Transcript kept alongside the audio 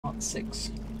Part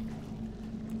 6.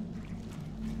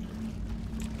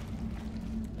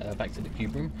 Back to the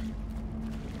cube room.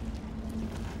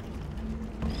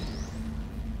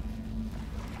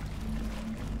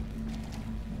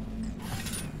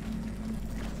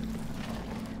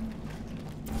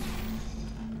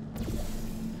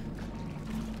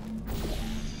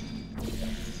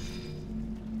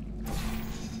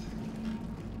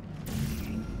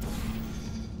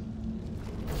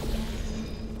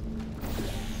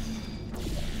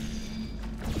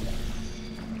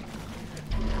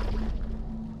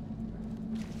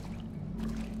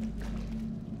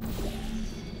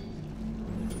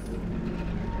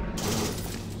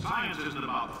 Science isn't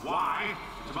about why,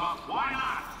 it's about why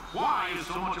not. Why is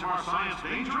so much of our science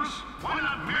dangerous? Why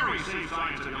not marry safe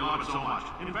science if you love it so much?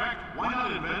 In fact, why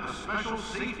not invent a special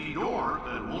safety door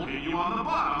that won't hit you on the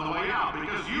butt on the way out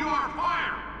because you are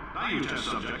fired? Now you test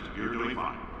subject, you're doing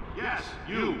fine. Yes,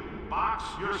 you, box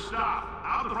your stuff,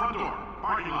 out the front door,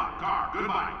 parking lot, car,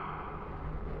 goodbye.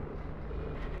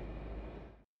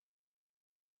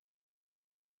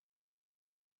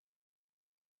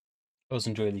 I always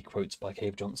enjoy the quotes by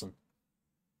Cave Johnson.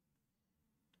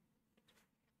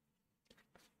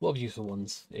 A lot of useful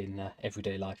ones in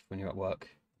everyday life when you're at work.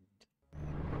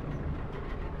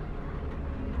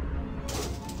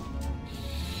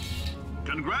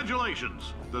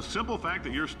 Congratulations! The simple fact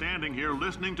that you're standing here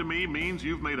listening to me means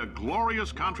you've made a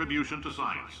glorious contribution to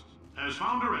science. As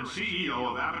founder and CEO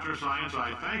of Aperture Science,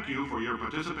 I thank you for your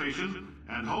participation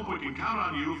and hope we can count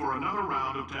on you for another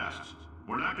round of tests.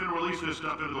 We're not going to release this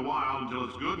stuff into the wild until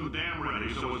it's good and damn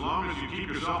ready, so as long as you keep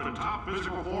yourself in top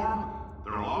physical form,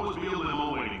 there'll always be a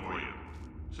limo waiting for you.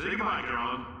 Say goodbye,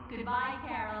 Carolyn. Goodbye,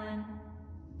 Carolyn.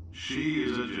 She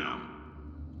is a gem.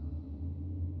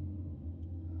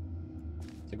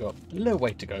 So got a little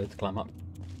way to go to climb up.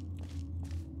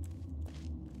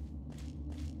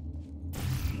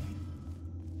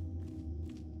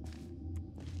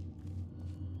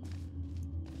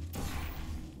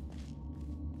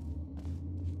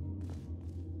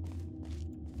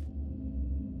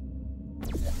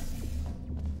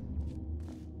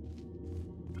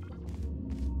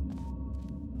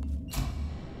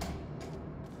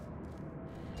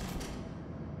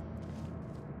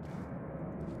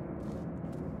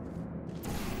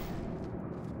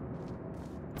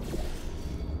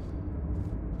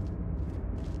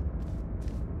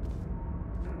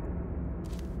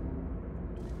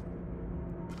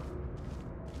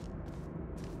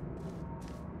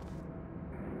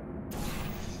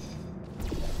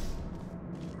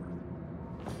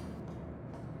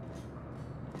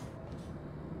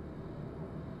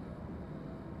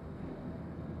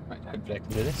 Right, hopefully I can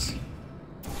do this.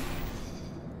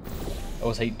 I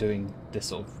always hate doing this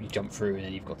sort of, you jump through and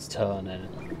then you've got to turn and...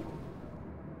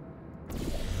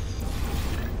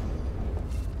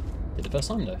 Did it the first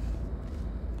time though.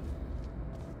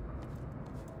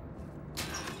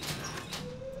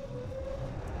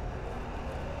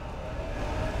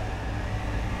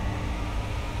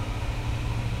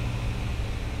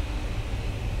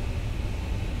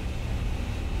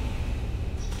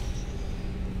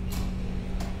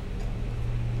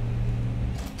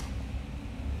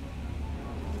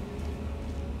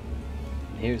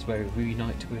 Here's where we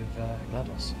reunite with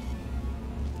GLaDOS.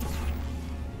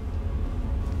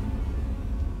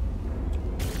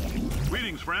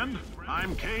 Greetings, friend.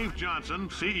 I'm Cave Johnson,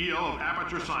 CEO of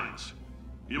Aperture Science.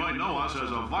 You might know us as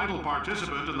a vital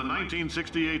participant in the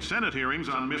 1968 Senate hearings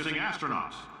on missing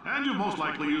astronauts. And you've most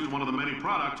likely used one of the many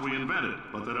products we invented,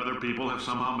 but that other people have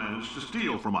somehow managed to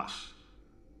steal from us.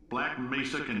 Black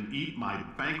Mesa can eat my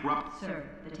bankrupt... Sir,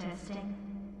 the testing?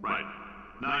 Right.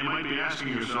 Now you might be asking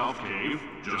yourself, Cave,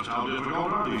 just how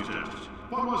difficult are these tests?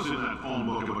 What was in that phone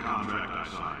book of a contract I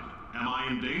signed? Am I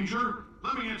in danger?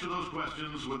 Let me answer those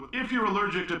questions with, if you're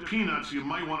allergic to peanuts, you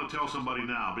might want to tell somebody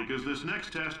now, because this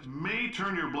next test may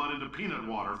turn your blood into peanut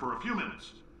water for a few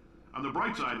minutes. On the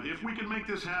bright side, if we can make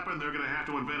this happen, they're going to have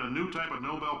to invent a new type of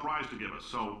Nobel Prize to give us,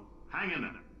 so hang in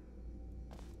there.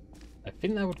 I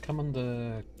think that would come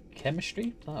under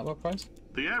chemistry, is that Nobel Prize?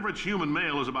 The average human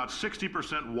male is about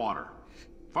 60% water.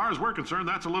 As far as we're concerned,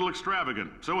 that's a little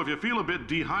extravagant. So if you feel a bit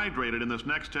dehydrated in this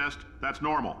next test, that's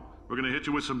normal. We're going to hit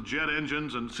you with some jet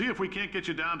engines and see if we can't get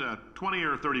you down to 20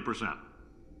 or 30%.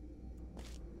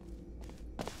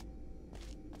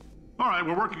 All right,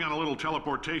 we're working on a little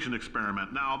teleportation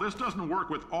experiment. Now, this doesn't work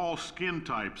with all skin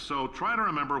types, so try to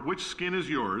remember which skin is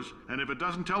yours, and if it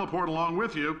doesn't teleport along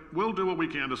with you, we'll do what we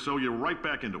can to sew you right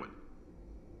back into it.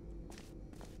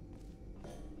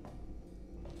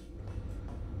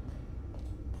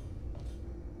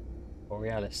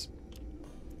 Borealis.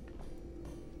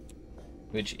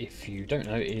 which, if you don't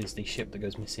know, is the ship that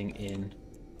goes missing in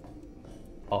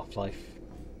Half-Life.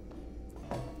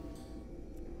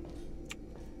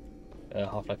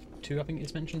 Half-Life 2, I think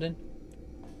it's mentioned in.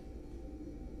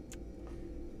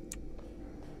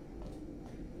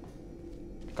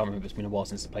 I can't remember, it's been a while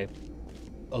since I played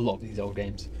a lot of these old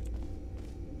games.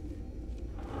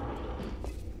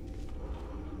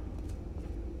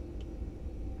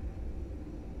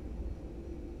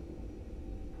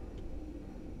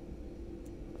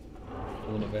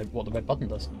 I wonder what the red button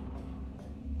does.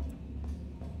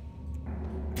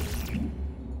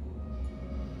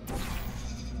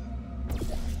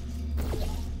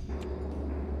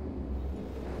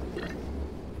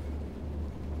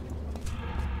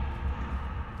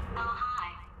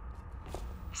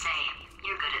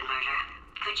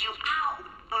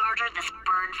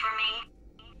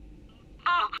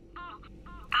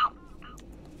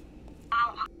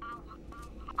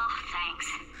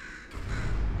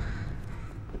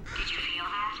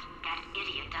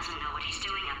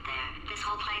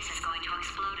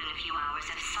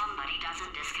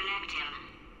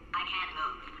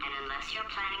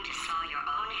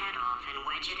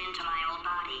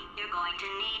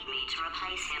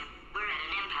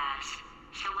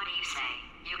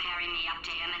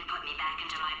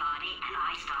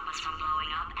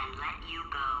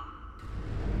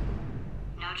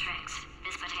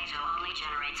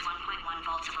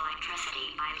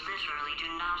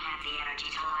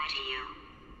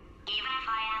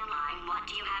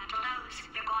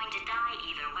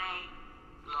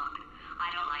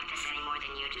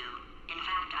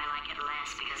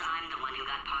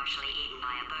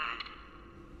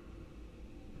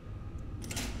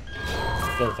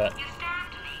 Perfect. You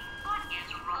stabbed me. What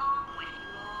is wrong with you?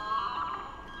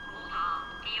 Hold on.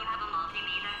 Do you have a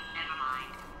multimeter? Never mind.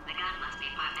 The gun must be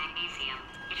part magnesium.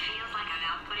 It feels like I'm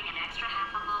outputting an extra half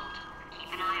a volt.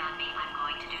 Keep an eye on me. I'm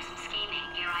going to do some scheming.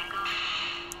 Here I go.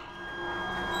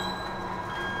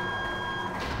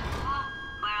 Oh,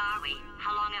 where are we?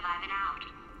 How long have I been out?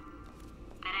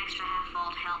 That extra half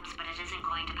volt helps, but it isn't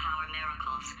going to power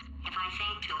miracles. If I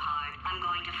think too hard, I'm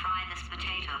going to fry this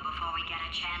potato before we get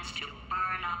a chance to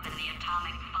burn up in the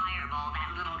atomic fireball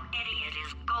that little idiot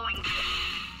is going to...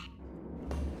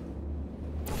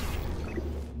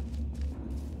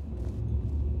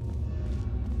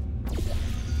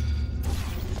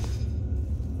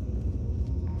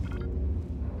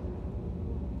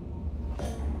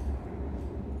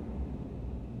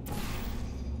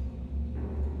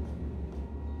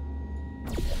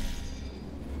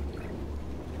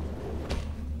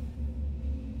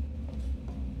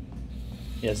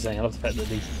 Yeah, saying I love the fact that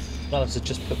the developers have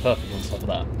just put purple on top of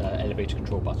that elevator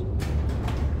control button.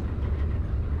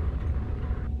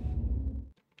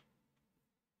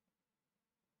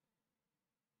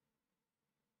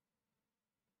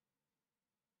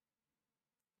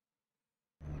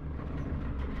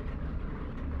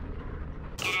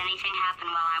 Did anything happen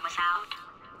while I was out?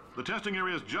 The testing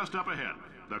area is just up ahead.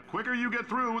 The quicker you get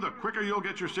through, the quicker you'll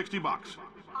get your $60. Hold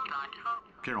on.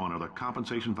 Carolyn, are the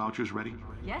compensation vouchers ready?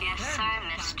 Yes, Yes, sir,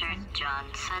 Mr.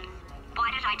 Johnson. Why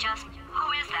did I just...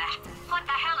 Who is that? What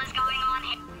the hell is going on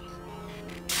here?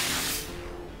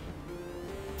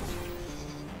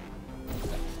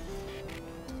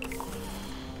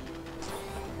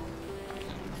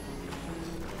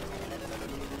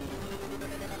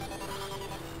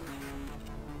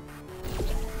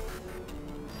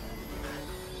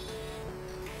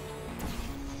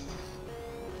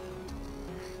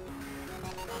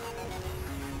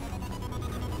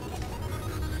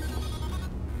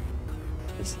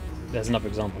 There's another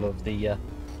example of the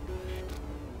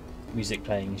music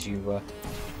playing as you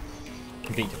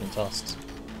complete different tasks.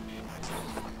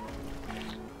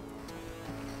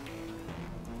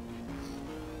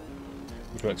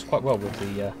 Which works quite well with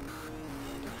the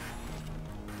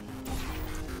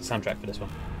soundtrack for this one.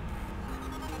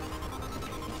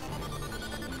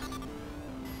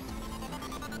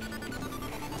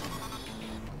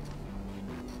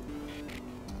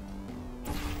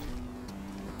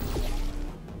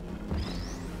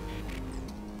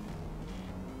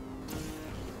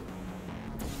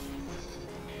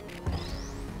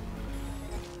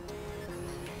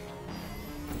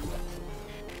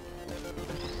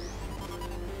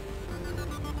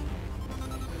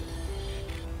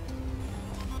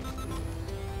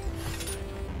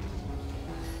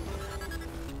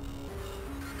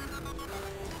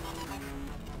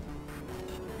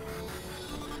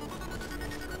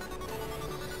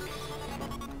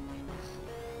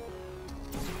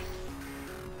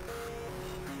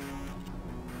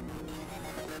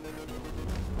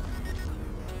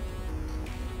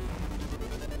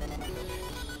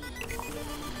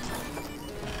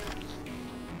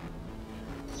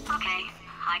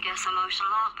 guess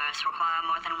emotional outbursts require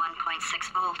more than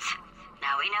 1.6 volts.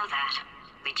 Now we know that.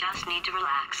 We just need to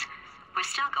relax. We're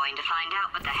still going to find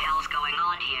out what the hell's going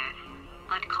on here,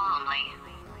 but calmly.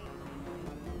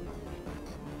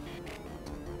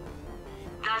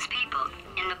 Those people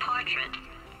in the portrait,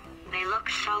 they look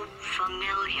so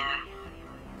familiar.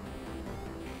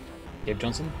 Gabe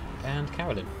Johnson and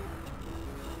Carolyn.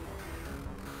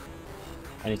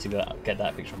 I need to get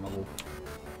that picture on my wall.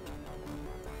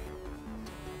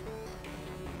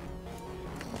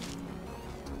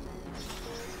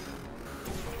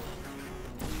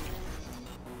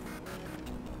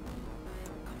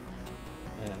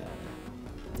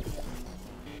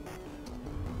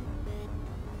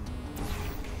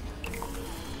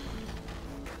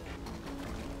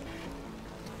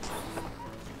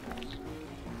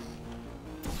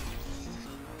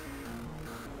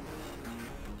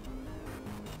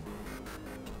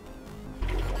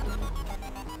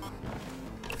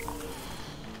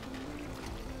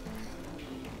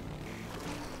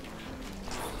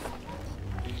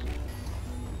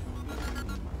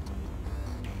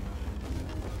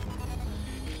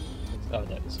 Oh,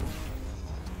 there it is.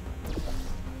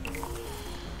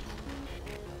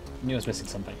 Knew I was missing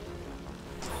something.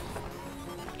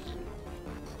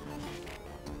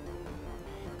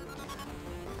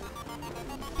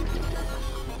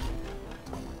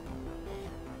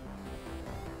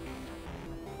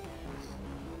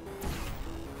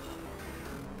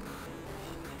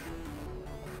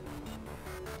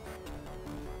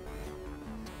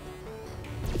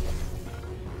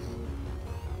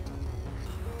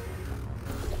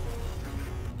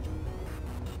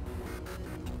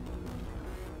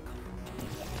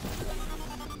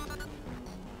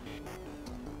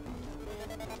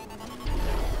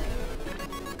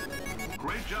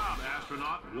 Great job,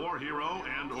 astronaut, war hero,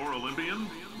 and/or Olympian.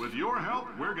 With your help,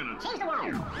 we're gonna change the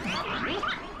world.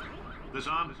 This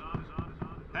on?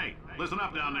 Hey, listen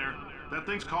up down there. That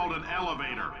thing's called an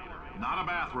elevator, not a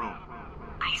bathroom.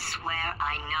 I swear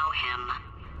I know him.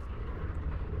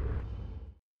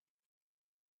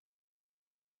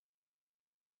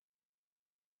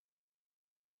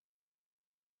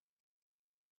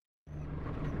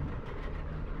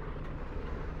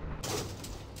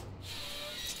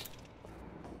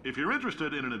 If you're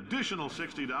interested in an additional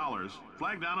 $60,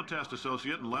 flag down a test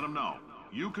associate and let them know.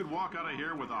 You could walk out of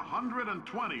here with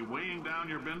 120 weighing down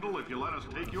your bindle if you let us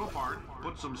take you apart,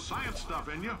 put some science stuff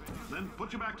in you, then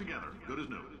put you back together, good as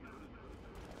new.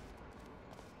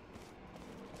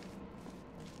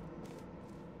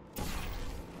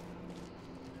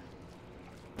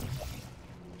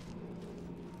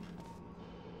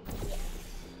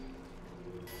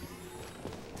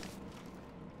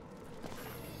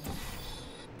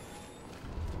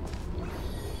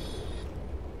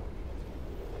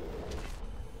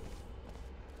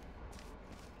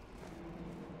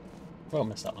 Well,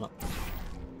 messed that one up.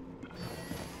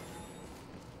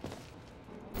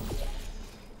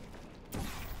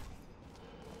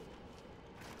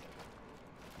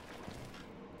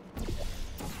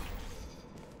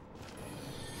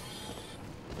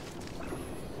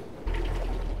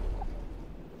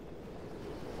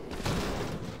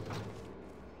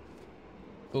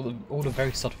 All the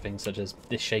very subtle things, such as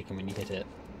this shaking when you hit it,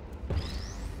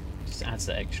 just adds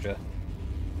that extra.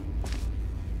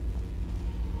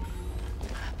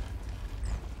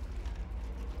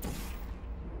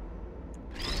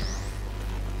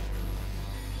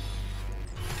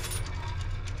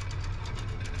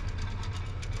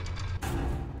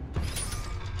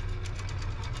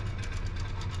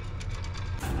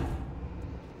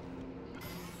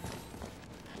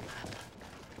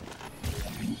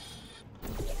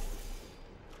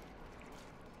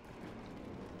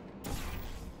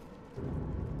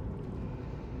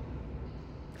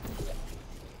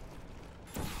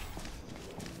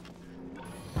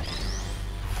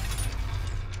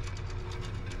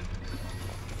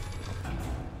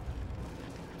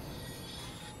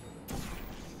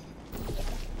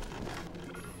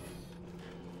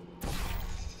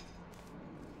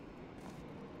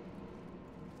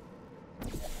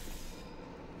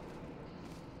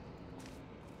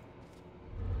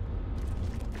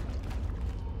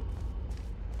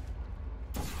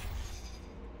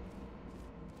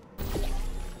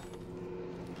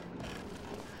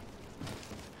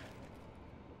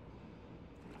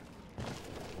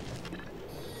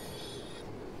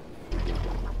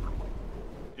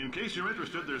 In case you're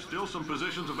interested, there's still some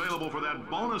positions available for that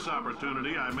bonus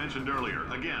opportunity I mentioned earlier.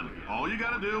 Again, all you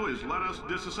gotta do is let us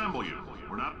disassemble you.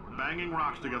 We're not banging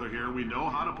rocks together here. We know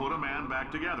how to put a man back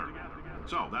together.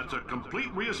 So, that's a complete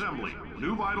reassembly.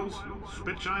 New vitals,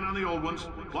 spit shine on the old ones,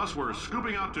 plus we're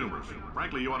scooping out tumors.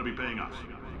 Frankly, you ought to be paying us.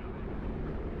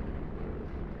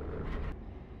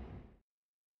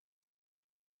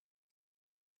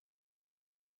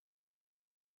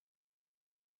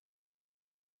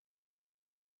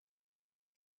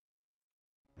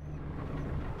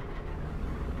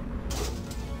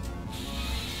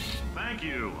 Thank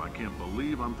you. I can't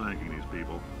believe I'm thanking these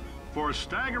people. For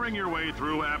staggering your way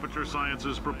through Aperture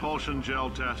Science's propulsion gel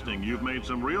testing, you've made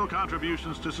some real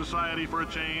contributions to society for a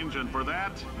change, and for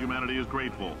that, humanity is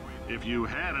grateful. If you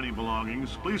had any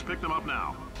belongings, please pick them up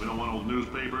now. We don't want old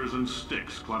newspapers and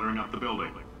sticks cluttering up the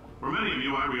building. For many of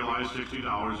you, I realize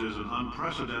 $60 is an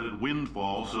unprecedented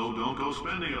windfall, so don't go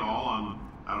spending it all on,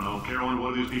 I don't know, Carolyn,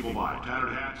 what do these people buy?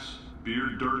 Tattered hats?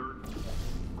 Beard dirt?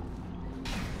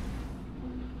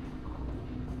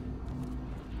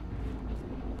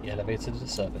 The elevator to the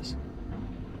surface.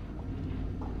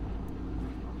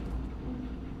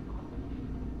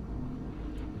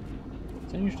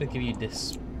 They don't usually give you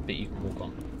this bit you can walk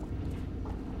on.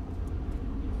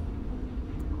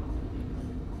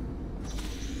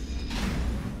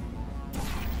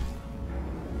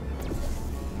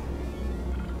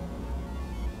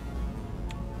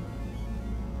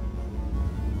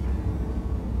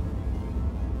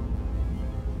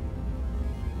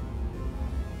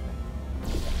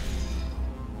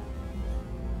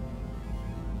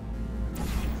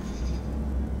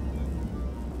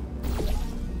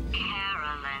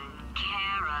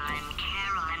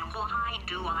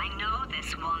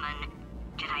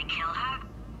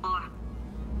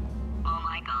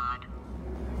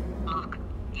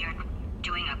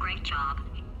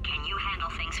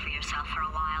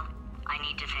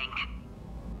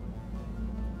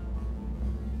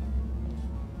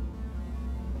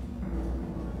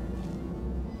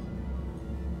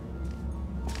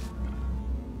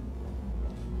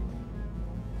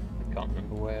 Can't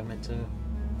remember where I meant to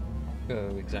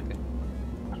go exactly.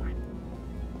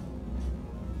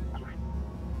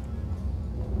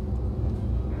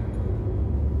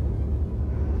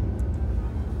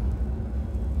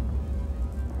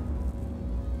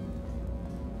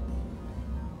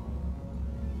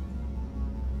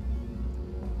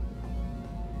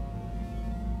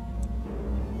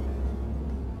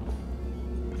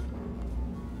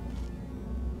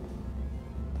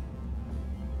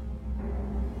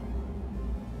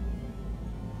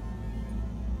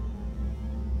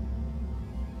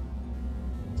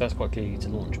 That's quite clearly to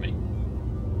launch me,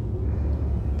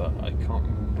 but I can't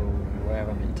remember where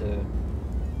I'm meant to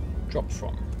drop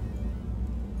from.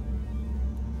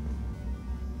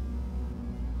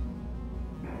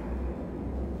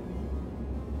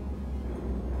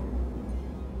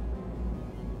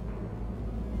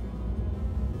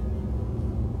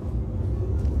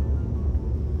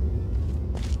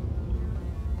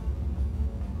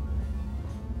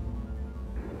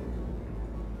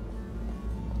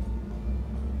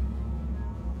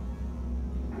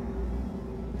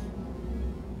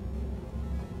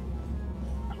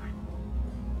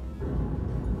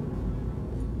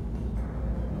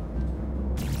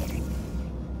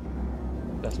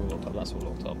 That's all locked up, that's all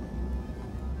locked up.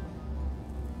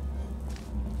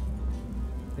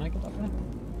 Can I get up there?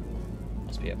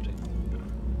 Must be able to.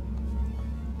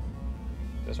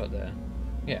 That's right there.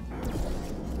 Yeah.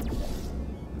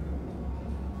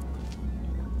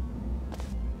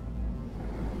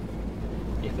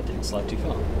 If I didn't slide too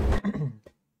far.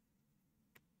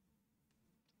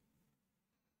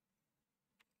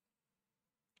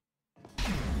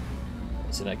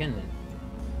 Let's do that again then.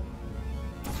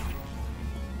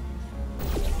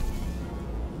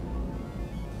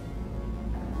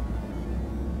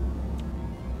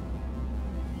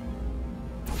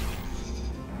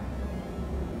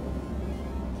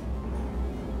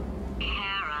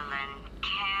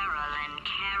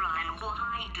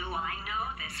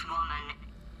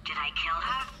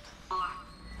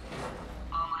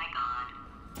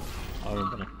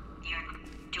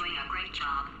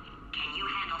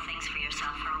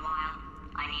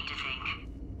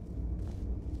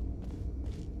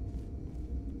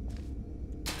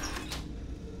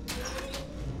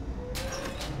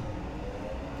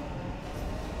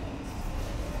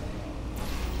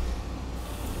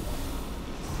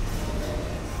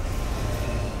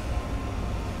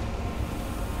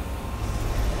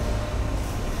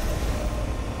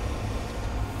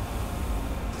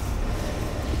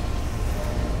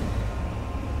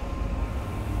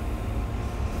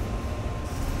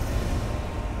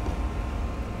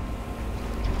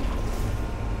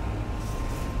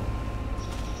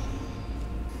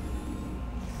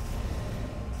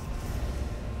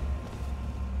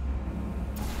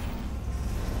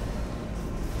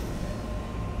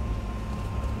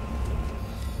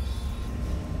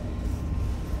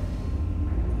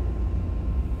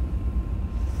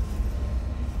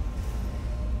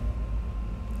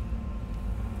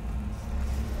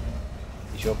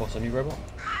 Is your boss a new robot?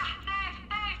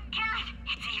 Kill it!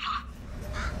 It's evil.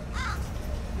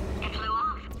 It flew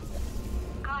off.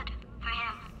 Good. For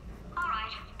him.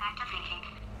 Alright, back to thinking.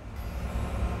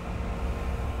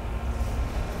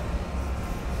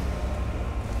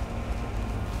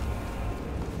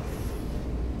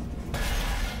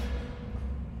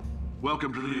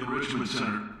 Welcome to the Enrichment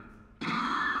Center.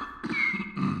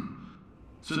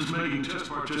 Since making test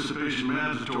participation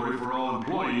mandatory for all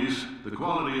employees, the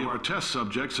quality of our test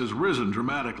subjects has risen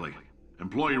dramatically.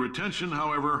 Employee retention,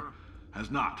 however,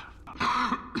 has not.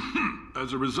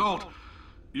 As a result,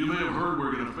 you may have heard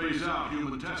we're going to phase out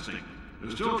human testing.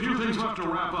 There's still a few things left to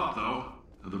wrap up, though.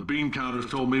 The bean counters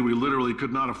told me we literally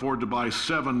could not afford to buy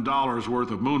 $7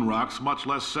 worth of moon rocks, much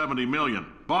less 70 million.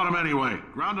 Bought them anyway,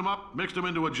 ground them up, mixed them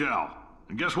into a gel.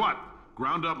 And guess what?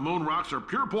 Ground up moon rocks are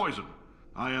pure poison.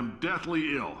 I am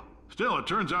deathly ill. Still, it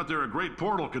turns out they're a great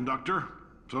portal conductor.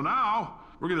 So now,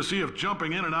 we're gonna see if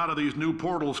jumping in and out of these new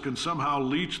portals can somehow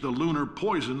leach the lunar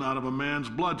poison out of a man's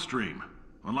bloodstream.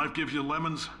 When life gives you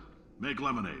lemons, make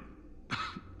lemonade.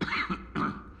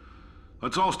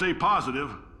 Let's all stay positive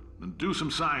and do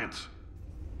some science.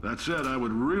 That said, I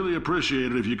would really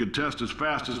appreciate it if you could test as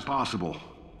fast as possible.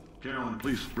 Carolyn,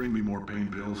 please bring me more pain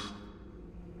pills.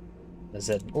 As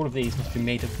I said, all of these must be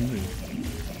made of moon.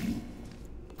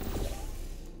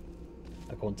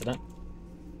 According to that.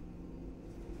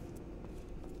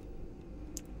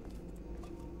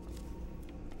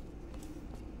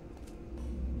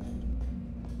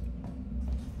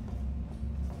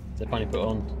 So finally put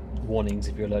on warnings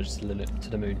if you're allergic to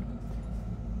the moon.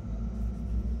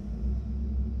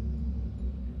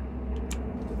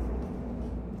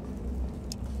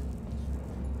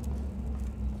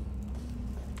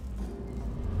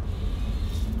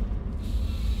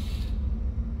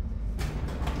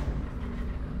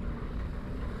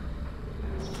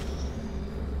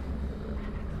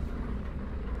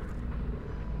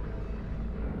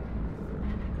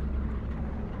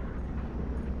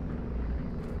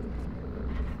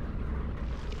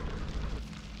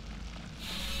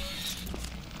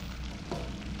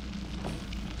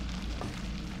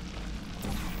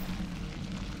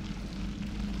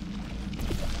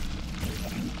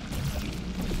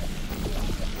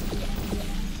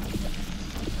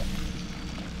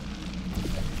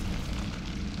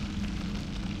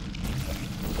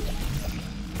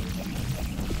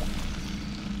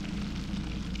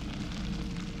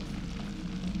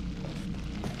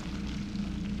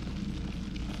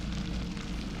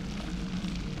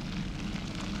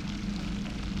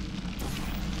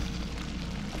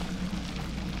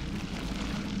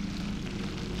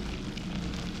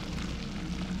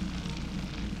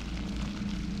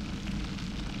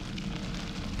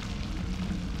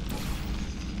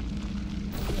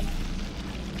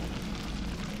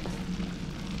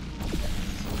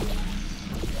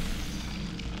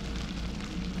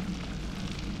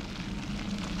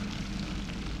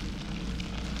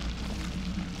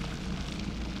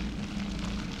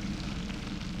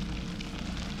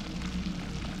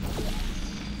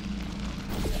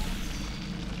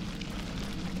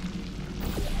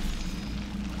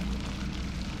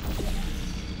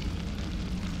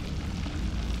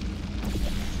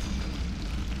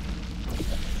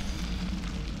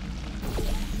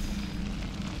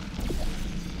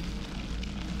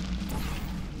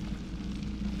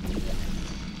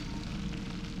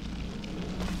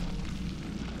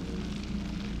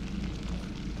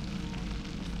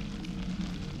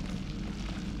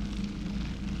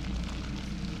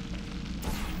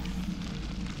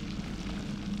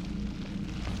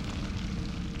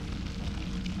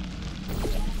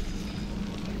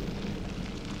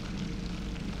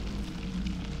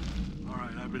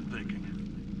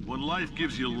 When life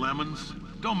gives you lemons,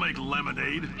 don't make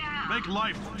lemonade. Make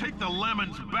life take the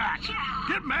lemons back.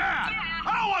 Get mad!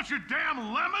 I don't want your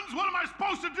damn lemons! What am I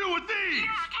supposed to do with these?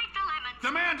 Take the lemons.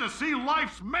 Demand to see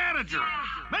life's manager.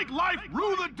 Make life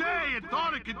rue the day it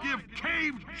thought it could give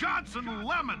Cave Johnson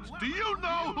lemons. Do you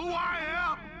know who I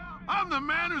am? I'm the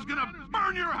man who's gonna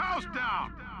burn your house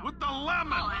down with the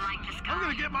lemons. Oh, I like this guy. I'm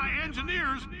gonna get my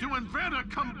engineers to invent a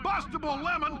combustible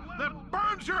lemon that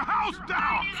burns your house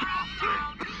down.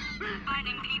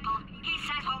 Finding people. He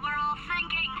says what we're all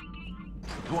thinking.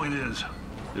 The point is,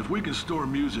 if we can store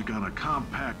music on a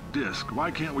compact disc,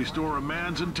 why can't we store a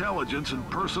man's intelligence and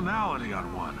personality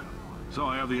on one? So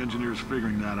I have the engineers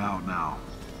figuring that out now.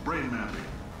 Brain mapping,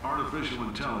 artificial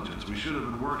intelligence. We should have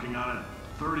been working on it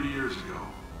 30 years ago.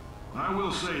 I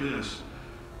will say this,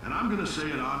 and I'm gonna say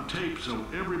it on tape so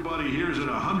everybody hears it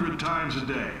 100 times a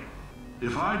day.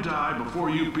 If I die before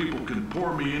you people can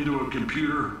pour me into a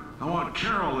computer, I want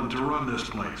Carolyn to run this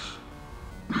place.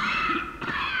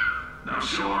 Now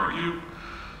she'll argue.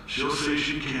 She'll say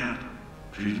she can't.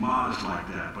 She's modest like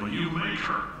that, but you make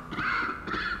her.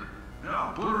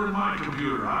 Yeah, put her in my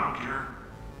computer. I don't care.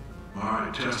 All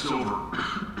right, test over.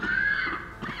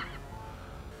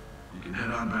 You can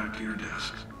head on back to your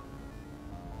desk.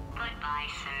 Goodbye,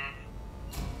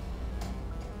 sir.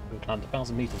 We've climbed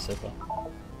 1,000 meters so far.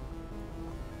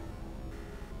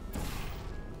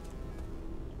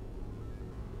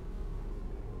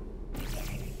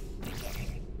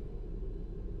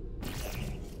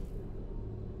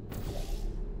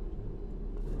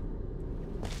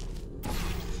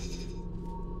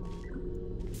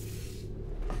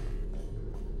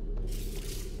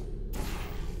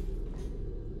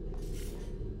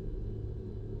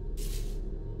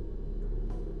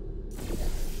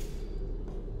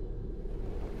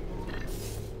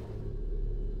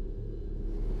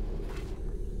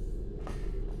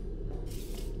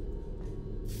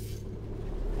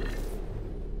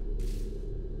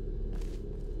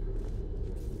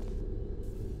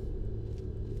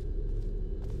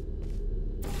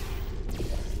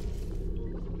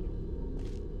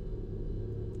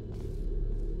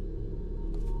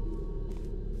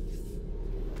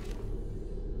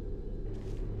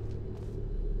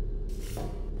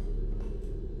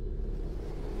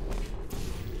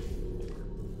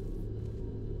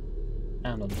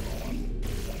 And on the one.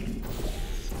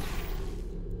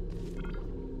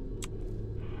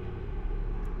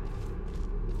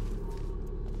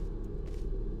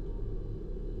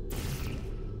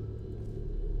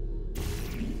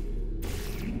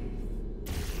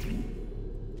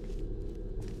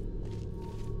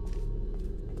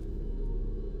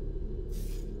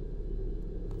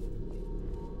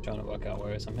 Trying to work out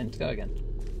where I'm meant to go again.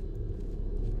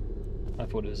 I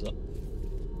thought it was up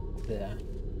there.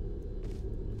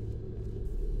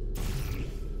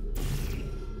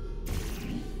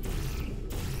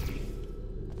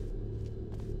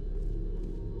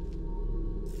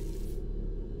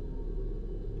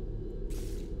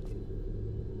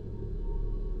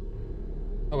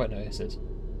 Oh wait, no, this is.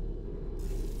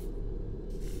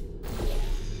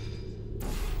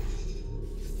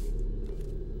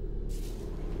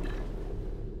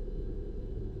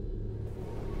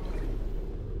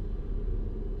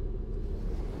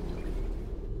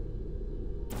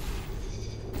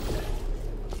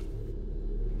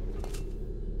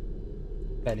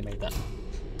 Barely made that.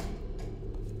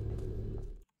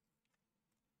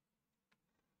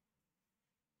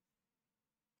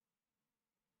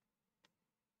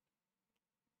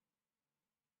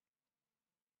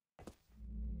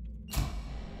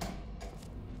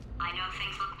 I know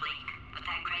things look bleak, but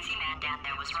that crazy man down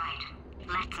there was right.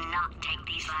 Let's not take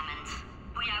these lemons.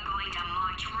 We are going to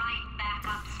march right back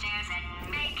upstairs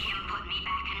and make him put me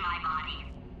back in my body.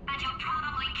 And he'll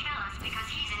probably kill us because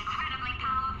he's incredibly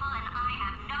powerful and I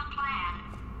have no plan.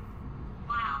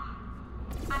 Well,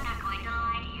 I'm not going to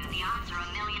lie to you. The odds are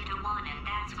 1,000,000 to 1, and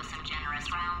that's with some generous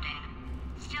rounding.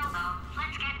 Still though,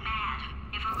 let's get mad.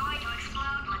 If we're going to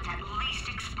explode, let's at least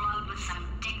explode with some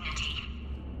dignity.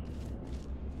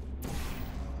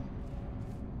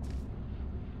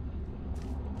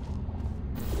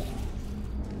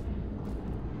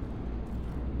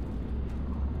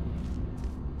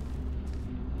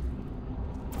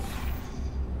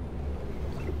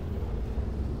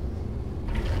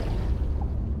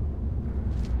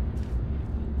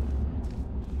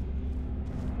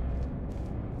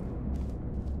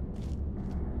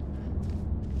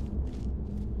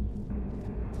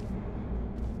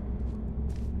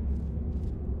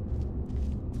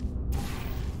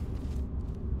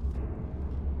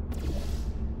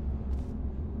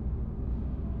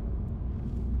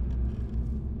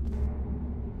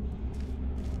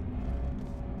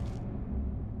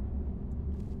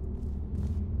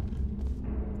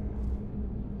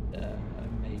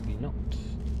 Maybe not.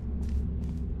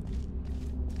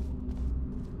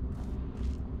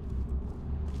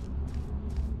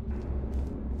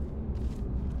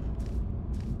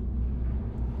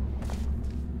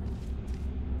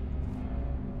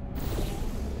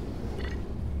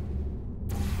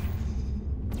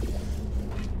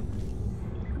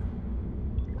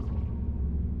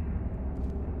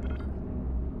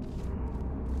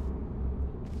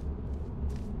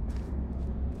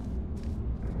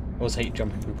 I always hate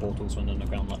jumping through portals when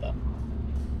underground like that.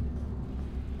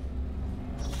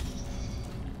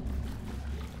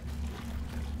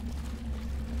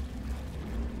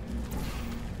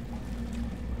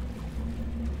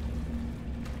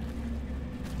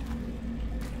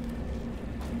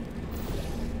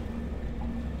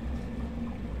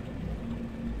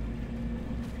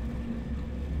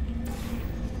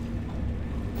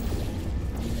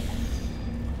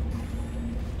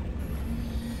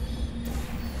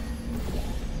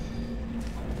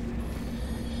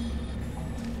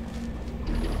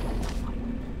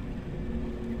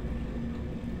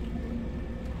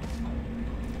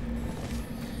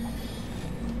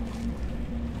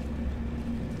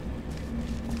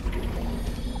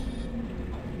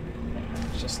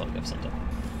 just slightly off centre.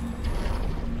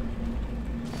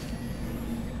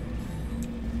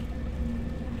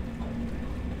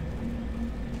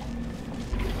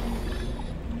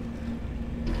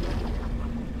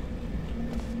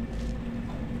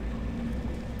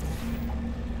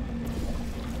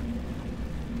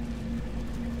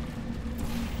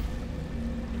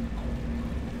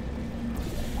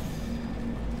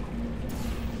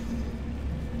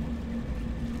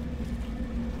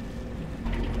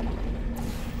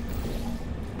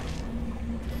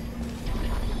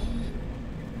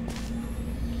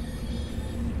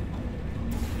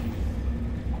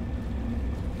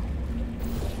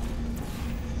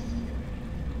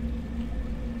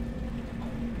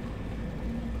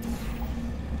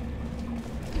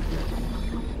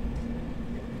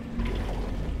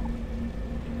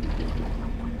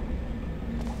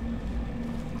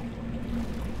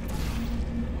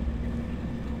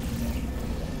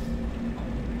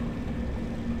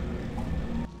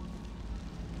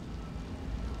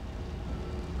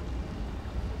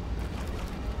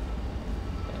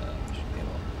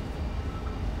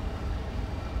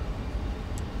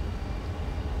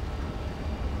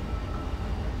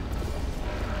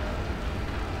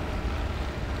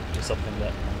 Something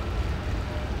that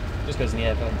just goes in the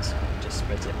air vents, just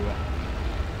spreads everywhere.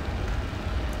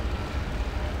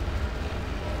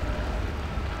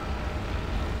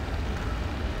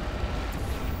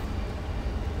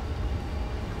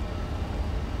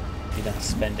 You don't have to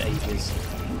spend ages.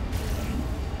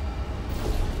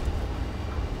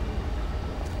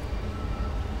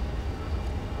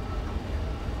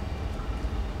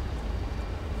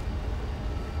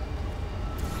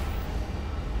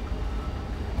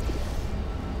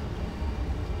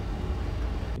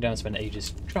 You don't spend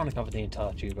ages trying to cover the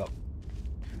entire tube up.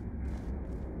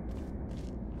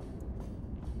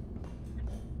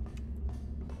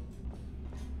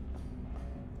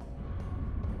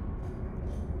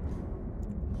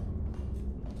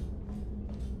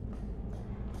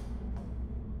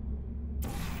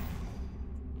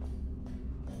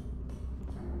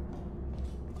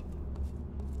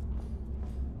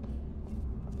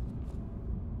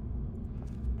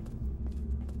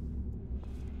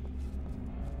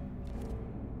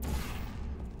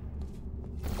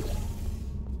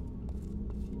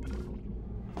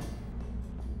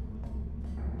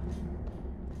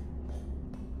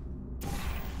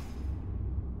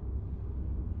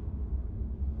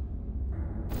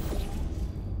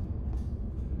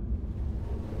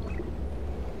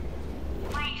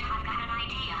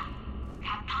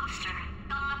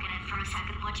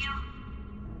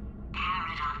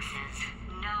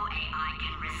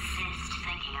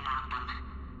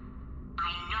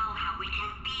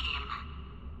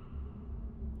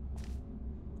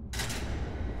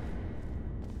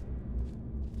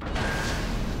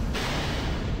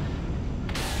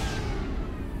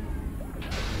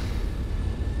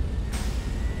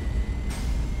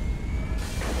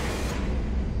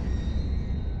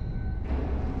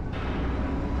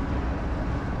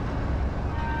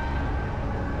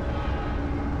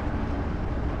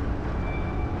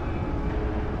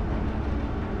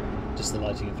 Just the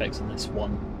lighting effects on this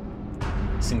one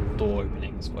single door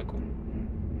opening is quite cool.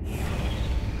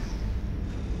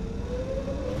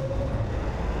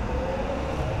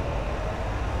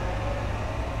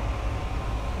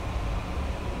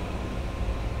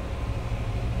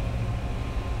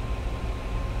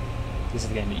 This is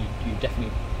the game that you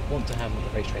definitely want to have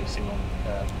with the ray tracing on,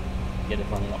 get it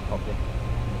running up properly.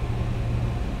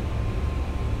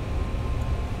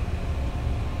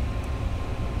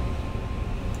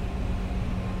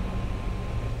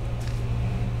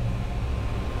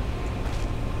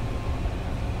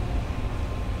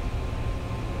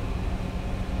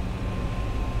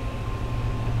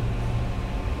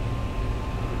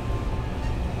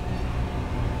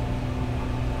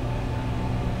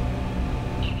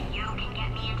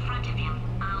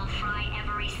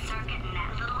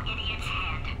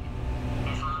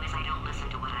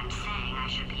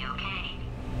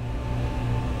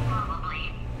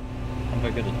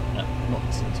 Very good at not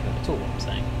listening to him at all, what I'm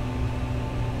saying.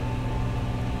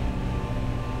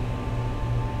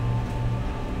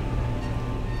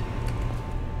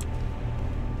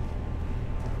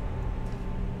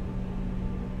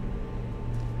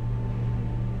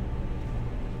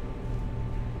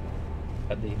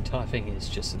 But the entire thing is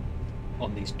just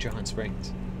on these giant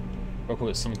springs. I call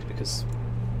it something because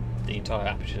the entire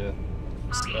aperture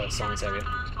science area.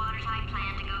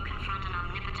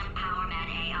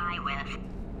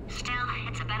 Still,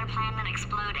 it's a better plan than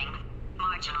exploding.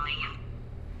 Marginally.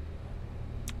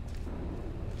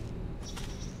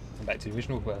 And back to the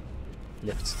original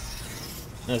lifts.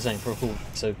 I was saying, pretty cool.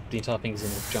 So the entire thing is in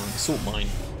a giant salt mine,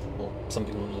 or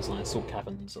something along those lines, salt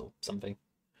caverns or something.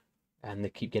 And they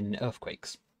keep getting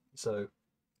earthquakes. So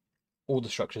all the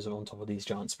structures are on top of these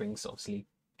giant springs to obviously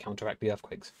counteract the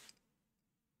earthquakes.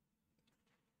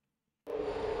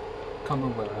 Can't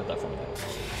remember where I heard that from.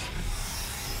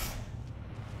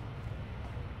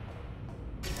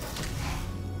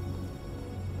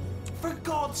 For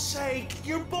God's sake,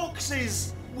 your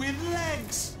boxes with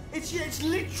legs. It's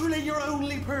literally your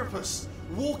only purpose.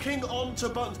 Walking onto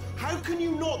buttons. How can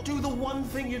you not do the one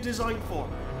thing you're designed for?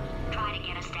 Try to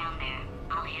get us down there.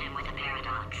 I'll hit him with a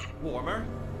paradox. Warmer,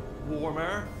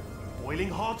 warmer, boiling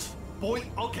hot,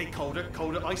 okay,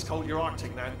 colder, ice cold. You're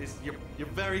Arctic now. You're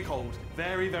very cold,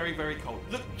 very, very, very cold.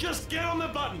 Look, just get on the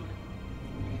button.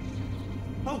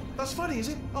 Oh, that's funny, is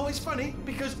it? Oh, it's funny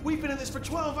because we've been in this for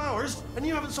 12 hours and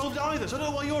you haven't solved it either. So I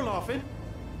don't know why you're laughing.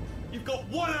 You've got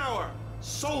 1 hour.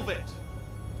 Solve it.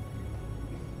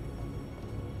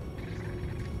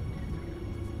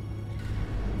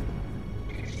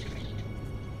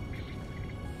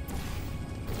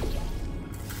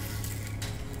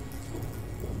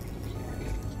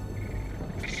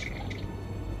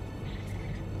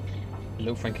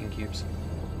 Little Franken cubes.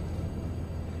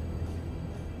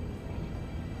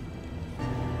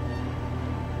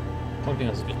 One thing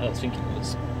I was thinking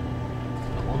was,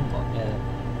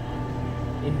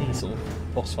 in the sort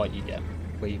of boss fight you get,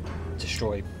 where you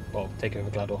destroy, well, take over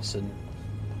GLaDOS and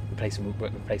replace her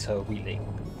with Wheatley.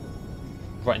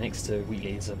 Right next to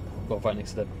Wheatley is right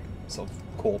next to the sort of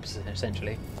corpse,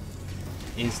 essentially,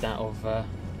 is that of a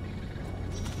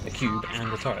cube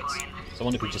and the turrets. So I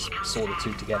wonder if we just saw the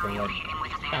two together and went,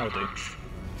 that would do.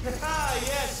 Ah,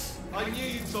 yes! I knew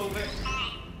you'd solve it.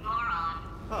 Hey, moron.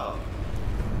 Oh.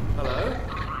 Hello?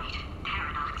 Alright,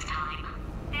 paradox time.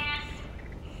 This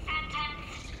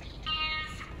sentence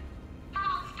is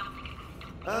false. Don't think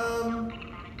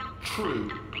about it.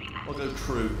 True. I'll go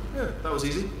true. Yeah, that was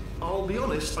easy. I'll be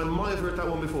honest, I might have heard that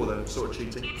one before though, sort of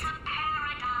cheating. It's a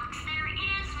paradox. There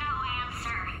is no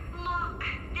answer. Look,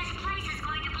 this place is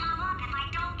going to blow up if I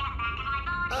don't get back in my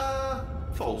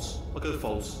body. False. I'll go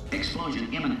false.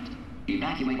 Explosion imminent.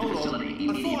 Evacuate the Hold facility on. I thought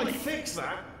immediately. I'd fix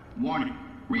that. Warning.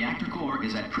 Reactor core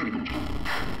is at critical.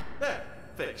 There,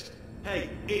 fixed. Hey,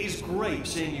 it is great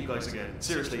seeing you guys again.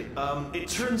 Seriously, it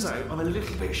turns out I'm a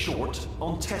little bit short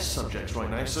on test subjects right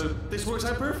now, so this works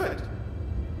out perfect.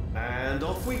 And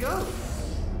off we go.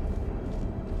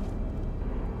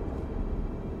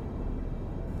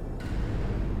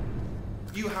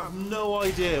 You have no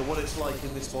idea what it's like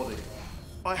in this body.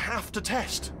 I have to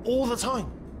test all the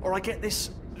time, or I get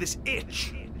this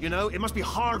itch. You know, it must be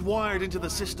hardwired into the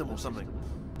system or something.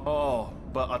 Oh,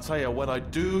 but I tell you, when I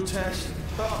do test,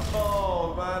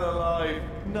 oh man alive,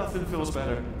 nothing feels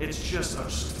better. It's just,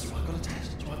 I've got to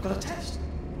test. I've got to test.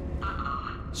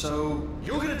 So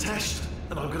you're gonna test,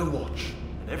 and I'm gonna watch,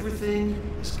 and everything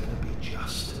is gonna be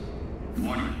just.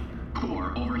 Warning.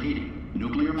 Core overheating.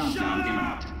 Nuclear meltdown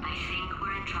imminent. I think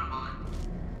we're in trouble.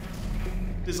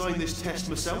 Designed this test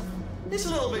myself. It's a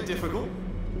little bit difficult.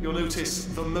 You'll notice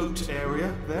the moat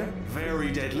area there.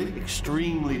 Very deadly,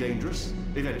 extremely dangerous.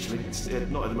 Eventually, it's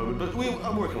not at the moment, but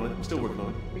I'm working on it. I'm still working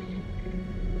on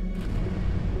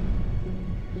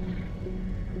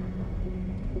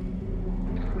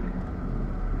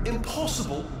it.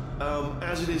 Impossible,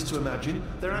 as it is to imagine,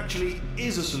 there actually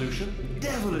is a solution,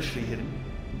 devilishly hidden.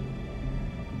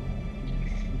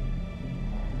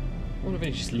 I wonder if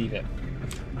we just leave it.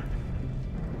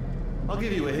 I'll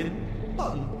give you a hint.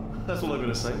 Button. That's all I'm going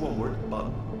to say. One word.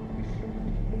 Button.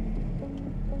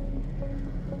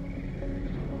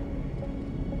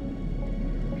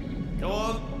 Go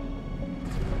on.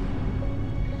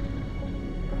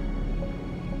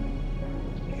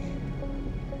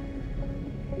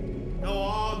 Go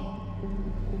on.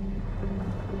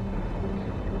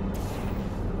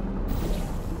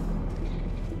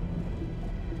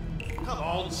 Come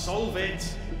on, solve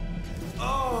it.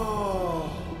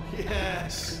 Oh,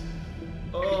 yes.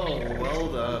 Oh, well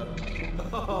done.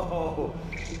 Oh,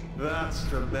 that's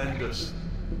tremendous.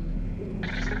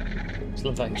 It's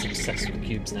looks like it's obsessed with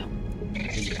cubes now.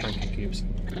 These Franken cubes.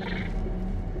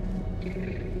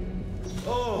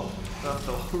 Oh, that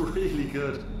felt really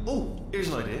good. Oh, here's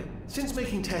an idea. Since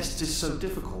making tests is so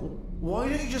difficult, why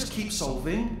don't you just keep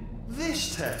solving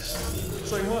this test?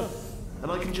 Same one.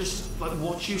 And I can just, like,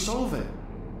 watch you solve it.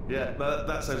 Yeah,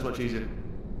 that sounds much easier.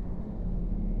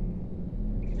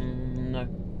 No.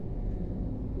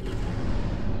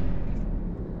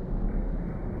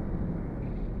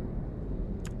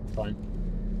 Fine.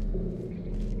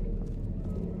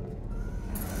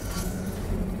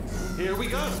 Here we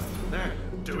go. Now,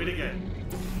 do it again.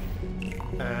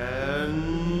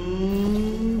 And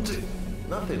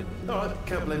nothing. Alright,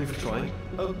 can't blame you for trying.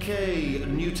 Okay,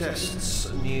 new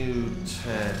tests. New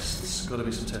tests. Gotta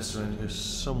be some tests around here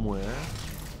somewhere.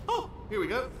 Oh, here we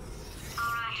go.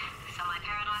 Alright, so my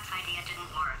paradox idea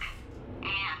didn't work.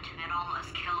 And it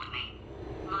almost killed me.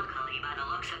 Luckily, by the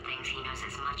looks of things, he knows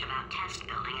as much about test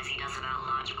building as he does about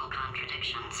logical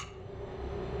contradictions.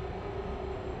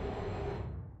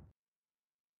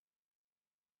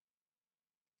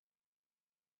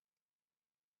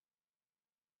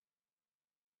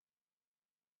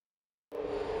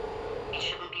 It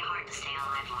shouldn't be hard to stay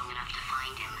alive long enough to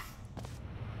find him.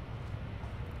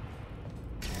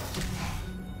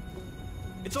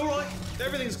 It's alright.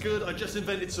 Everything's good. I just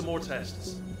invented some more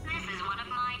tests. This is one of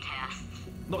my tests.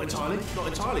 Not entirely. Not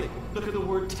entirely. Look at the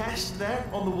word test there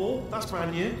on the wall. That's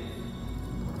brand new.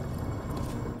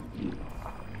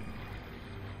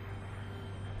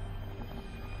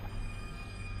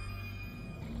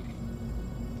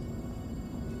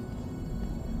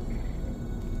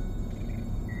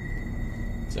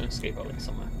 There's an escape outlet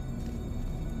somewhere.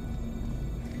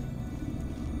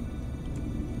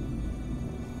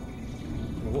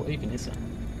 What even is that?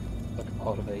 Like a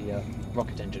part of a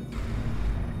rocket engine.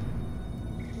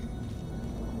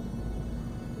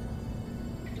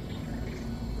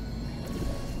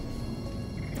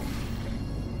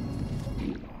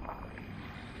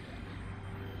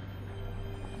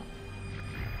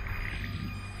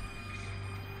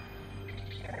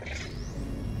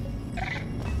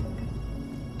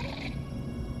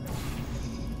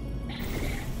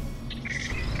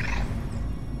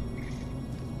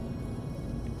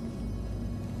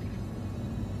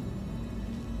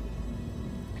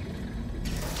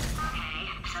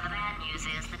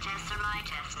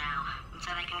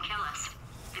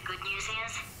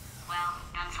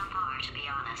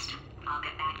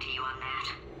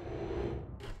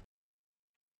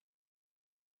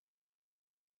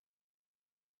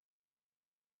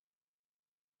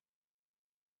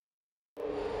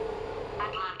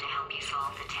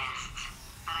 Solve the tests,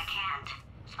 but I can't.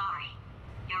 Sorry.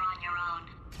 You're on your own.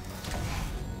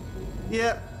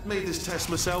 Yeah, made this test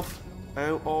myself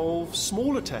out of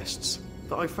smaller tests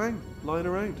that I found lying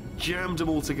around. Jammed them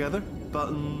all together.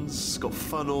 Buttons, got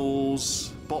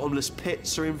funnels, bottomless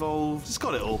pits are involved. It's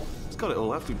got it all. It's got it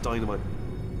all. Absolute dynamite.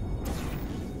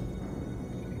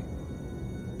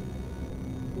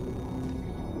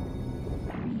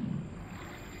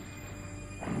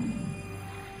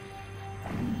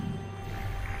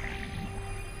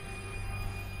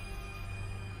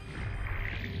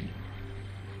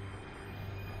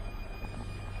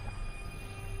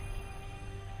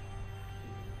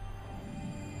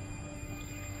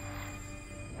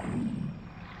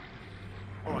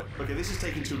 Okay, this is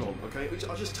taking too long, okay?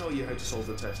 I'll just tell you how to solve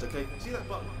the test, okay? See that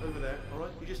button over there,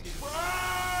 alright? You just need... And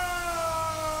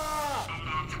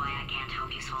that's why I can't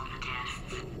help you solve the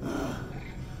tests.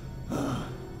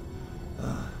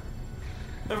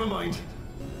 Never mind.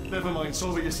 Never mind,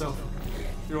 solve it yourself.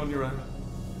 You're on your own.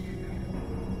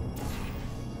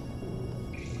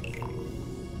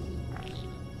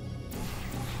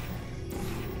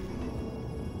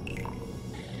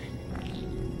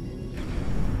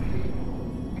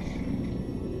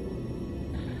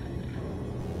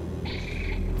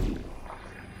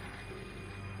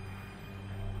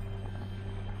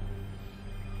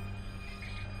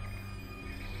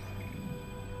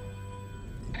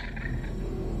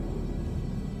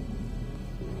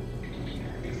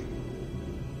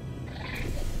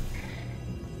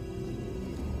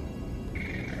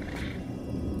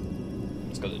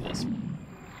 Got it nice. So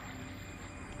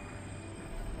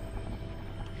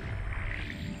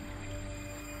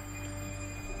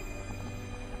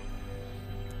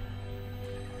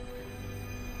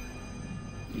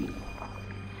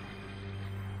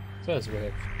there's a way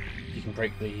of you can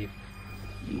break the... Or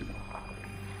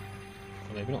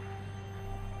maybe not.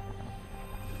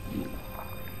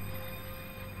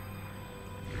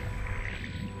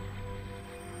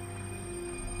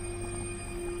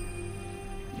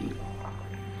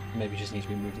 Maybe just need to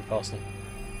be moving faster.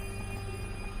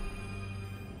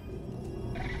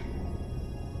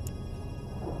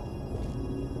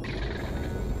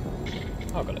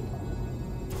 Oh, got it.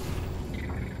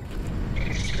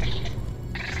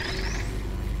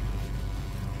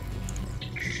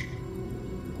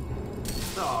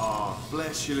 Ah,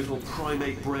 bless your little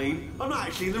primate brain. I'm not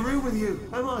actually in the room with you,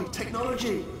 am I?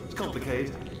 Technology. It's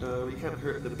complicated. You can't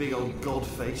hurt the big old god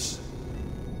face.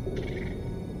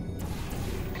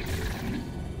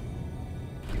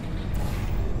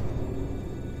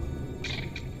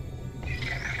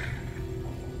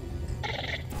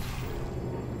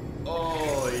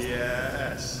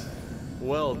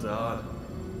 Well done.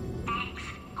 Thanks.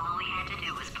 All we had to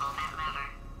do was pull that lever.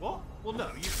 What? Well, no,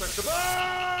 you pressed the...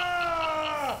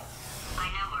 Ah!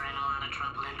 I know we're in a lot of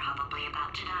trouble and probably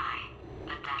about to die,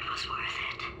 but that was worth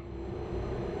it.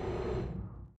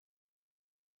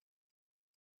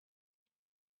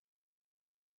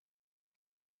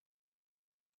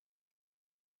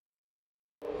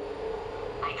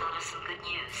 I thought of some good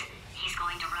news. He's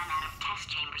going to run out of test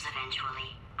chambers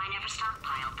eventually. I never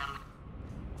stockpiled them.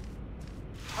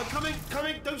 I'm coming,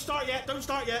 don't start yet,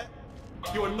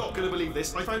 You are not going to believe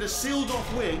this. I found a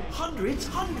sealed-off wing. Hundreds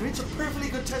of perfectly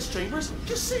good test chambers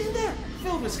just sitting there,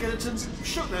 filled with skeletons.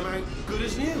 Shook them out, good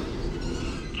as new.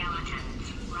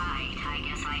 Skeletons. Right, I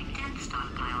guess I did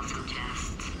stockpile some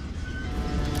tests.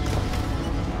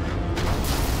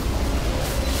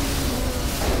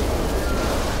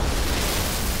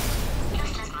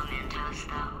 Just as mementos,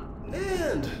 though.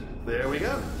 And there we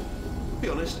go. Be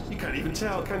honest, you can't even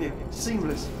tell, can you?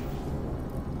 Seamless.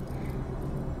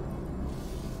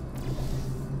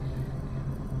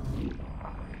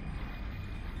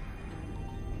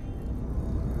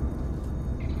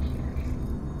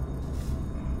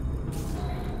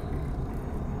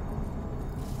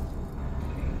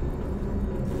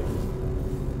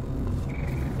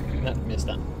 No, missed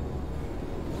that.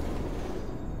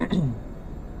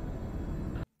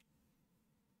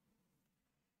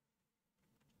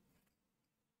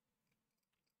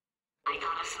 I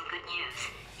thought of some good news.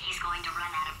 He's going to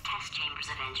run out of test chambers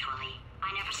eventually.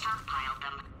 I never stockpiled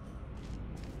them.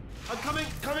 I'm coming,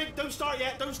 don't start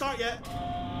yet.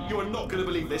 You are not going to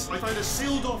believe this. I found a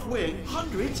sealed-off wing.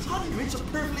 Hundreds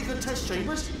of perfectly good test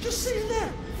chambers just sitting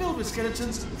there, filled with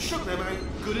skeletons. Shook them out,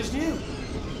 good as new.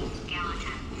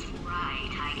 Skeletons. Right,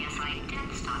 I guess I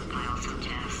did stockpile some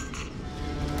tests.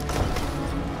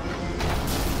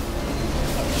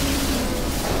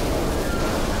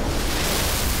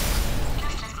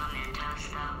 Just as mementos,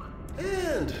 though.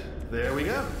 And there we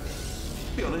go.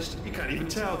 Be honest, you can't even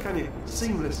tell, can you?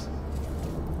 Seamless.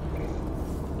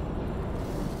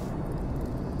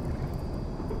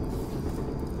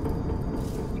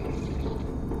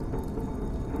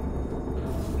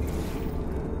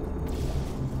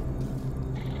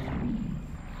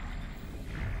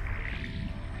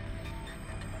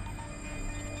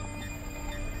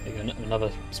 There you go,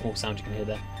 another small sound you can hear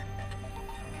there.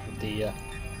 With the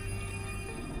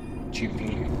tube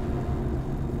thingy.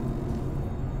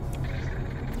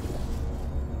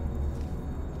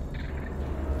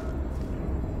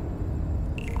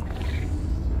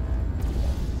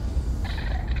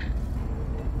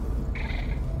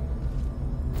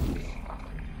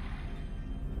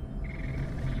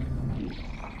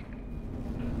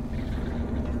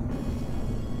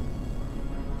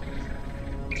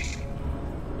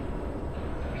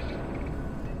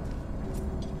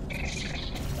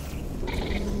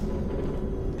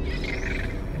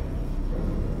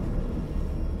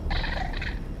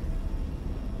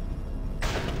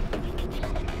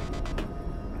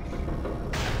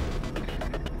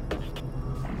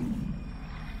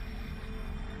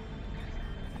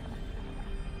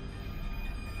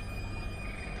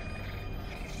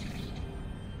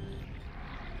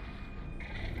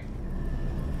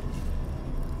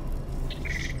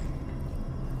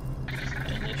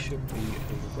 Should be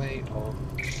a way of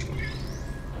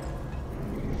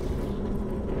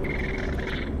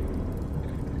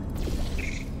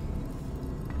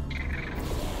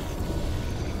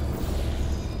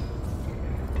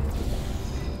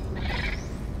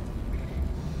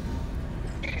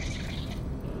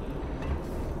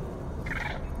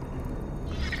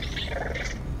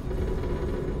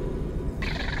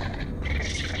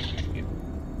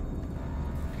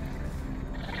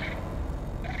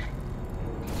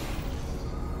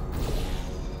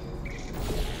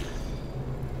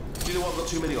I've got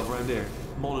too many of around here.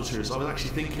 Monitors. I was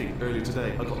actually thinking earlier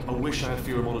today, I wish I had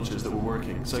fewer monitors that were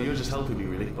working. So you're just helping me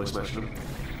really by smashing them.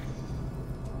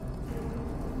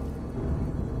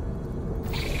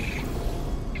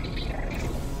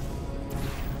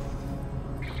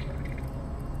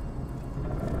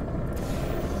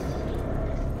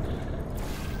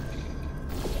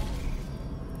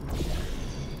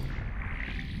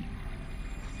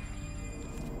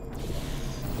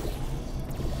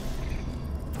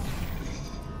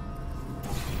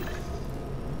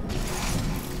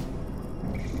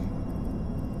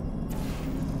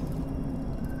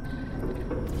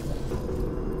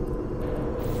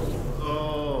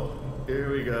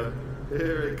 Here we go.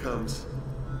 Here it comes.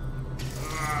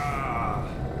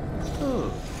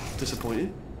 Oh,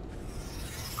 disappointing.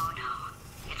 Oh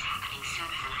no, it's happening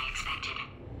sooner than I expected.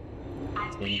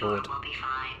 I'm Being sure bored. we'll be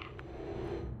fine.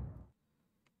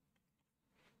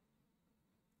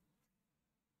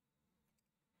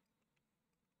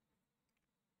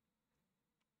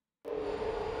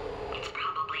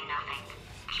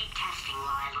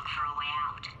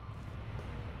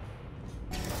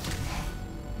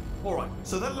 Alright,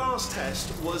 so that last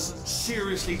test was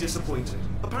seriously disappointing.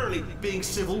 Apparently, being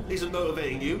civil isn't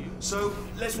motivating you, so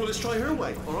let's try her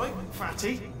way, alright?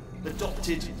 Fatty,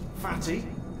 adopted Fatty,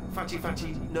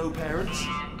 Fatty, no parents.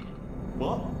 And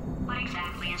What? what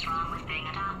exactly is wrong with being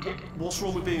adopted? What's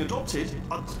wrong with being adopted?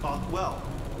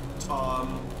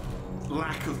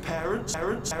 Lack of parent,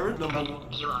 number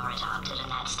one. You are adopted,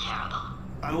 and that's terrible.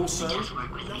 And also, Just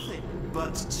work with me. nothing.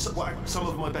 But some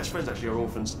of my best friends actually are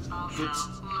orphans. Also, It's-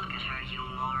 look at her, you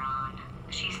moron.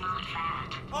 She's not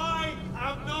fat. I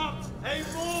am not a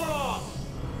moron!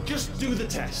 Just do the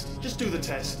test. Just do the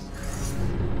test.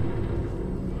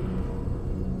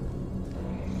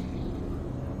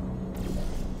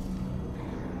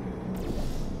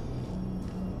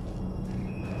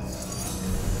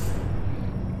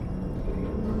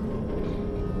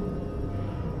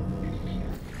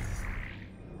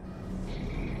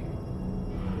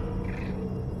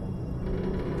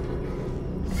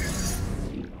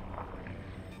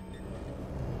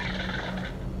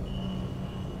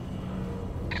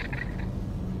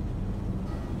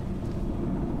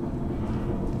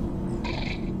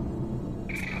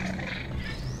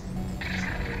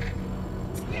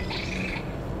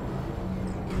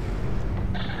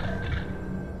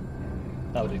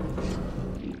 That'll do.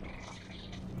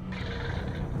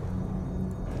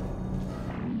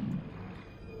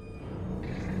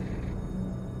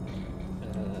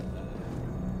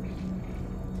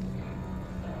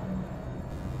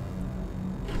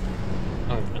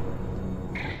 Oh, no.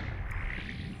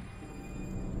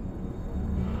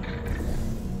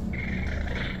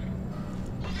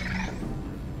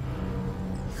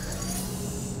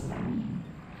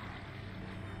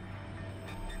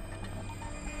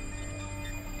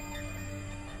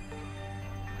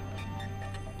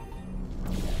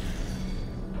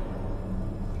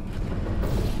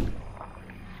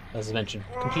 As I mentioned,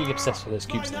 completely obsessed with those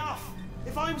cubes now. Enough!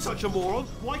 If I'm such a moron,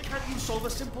 why can't you solve a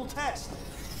simple test?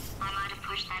 I might have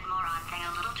pushed that moron thing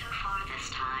a little too far this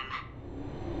time.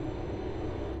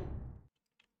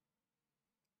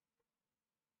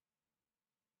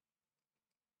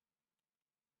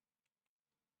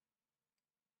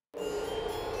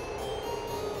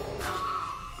 Oh,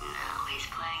 now he's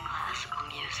playing classical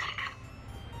music.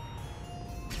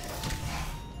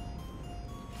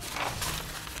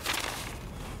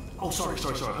 Oh, sorry.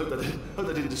 Hope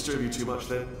that didn't disturb you too much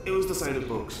then. It was the sound of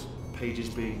books. Pages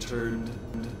being turned.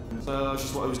 That's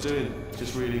just what I was doing.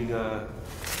 Just reading,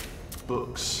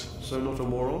 books. So not a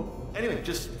moron. Anyway,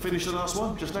 just finished the last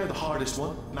one. Just now, the hardest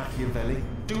one. Machiavelli.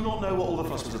 Do not know what all the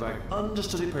fuss was about.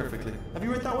 Understood it perfectly. Have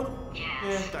you read that one?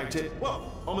 Yes. Yeah, doubt it.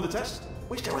 Well, on with the test.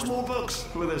 Wish there was more books.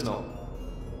 Well, there's not.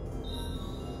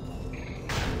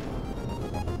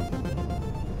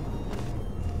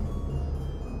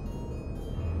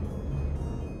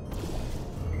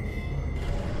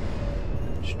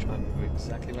 Just try and remember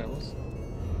exactly where it was.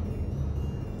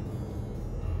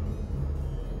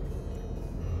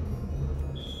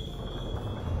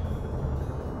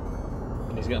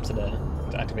 I need to get up to there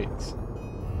to activate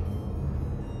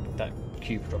that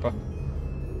cube dropper.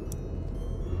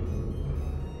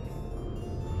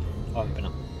 Oh, I remember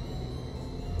now.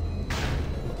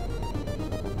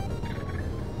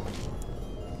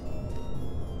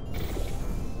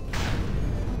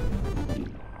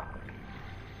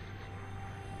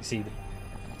 You see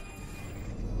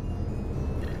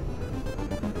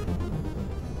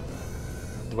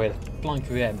the way the flying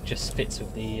through the air just fits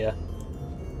with the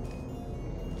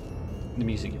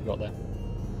music you've got there.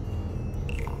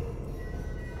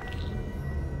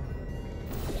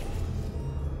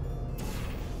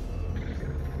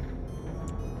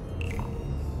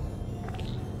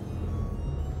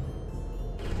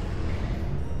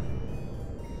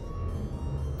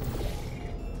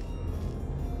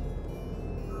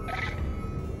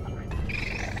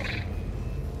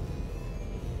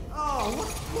 Oh,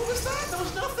 what was that? That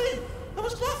was nothing! That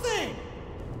was nothing!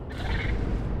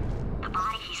 The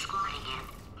body he's squatting in,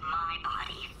 my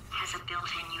body, has a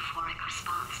built-in euphoric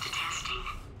response to testing.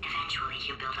 Eventually,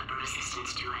 you build up a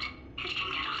resistance to it. It can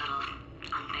get a little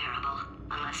unbearable,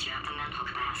 unless you have the mental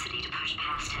capacity to push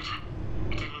past it.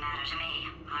 It didn't matter to me.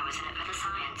 I was in it for the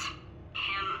science.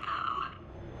 Him, though.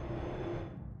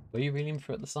 Were you really in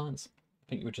for it, the science? I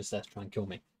think you were just there to try and kill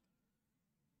me.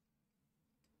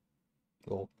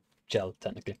 Or gel,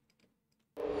 technically.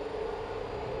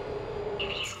 If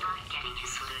he's not getting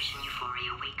his solution,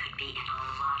 Euphoria, we could be in a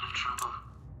lot of trouble.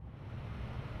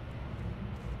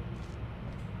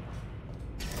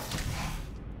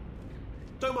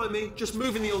 Don't mind me, just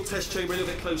moving the old test chamber a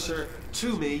little bit closer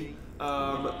to me.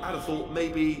 I had a thought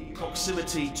maybe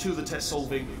proximity to the test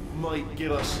solving might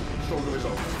give us stronger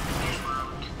results. It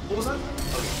won't. What was that?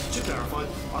 Oh, to clarify,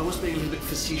 I was being a little bit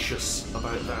facetious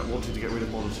about that wanting to get rid of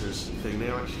monitors thing. They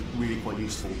are actually really quite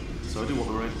useful, so I do want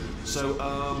them around.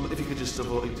 So, if you could just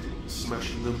avoid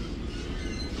smashing them.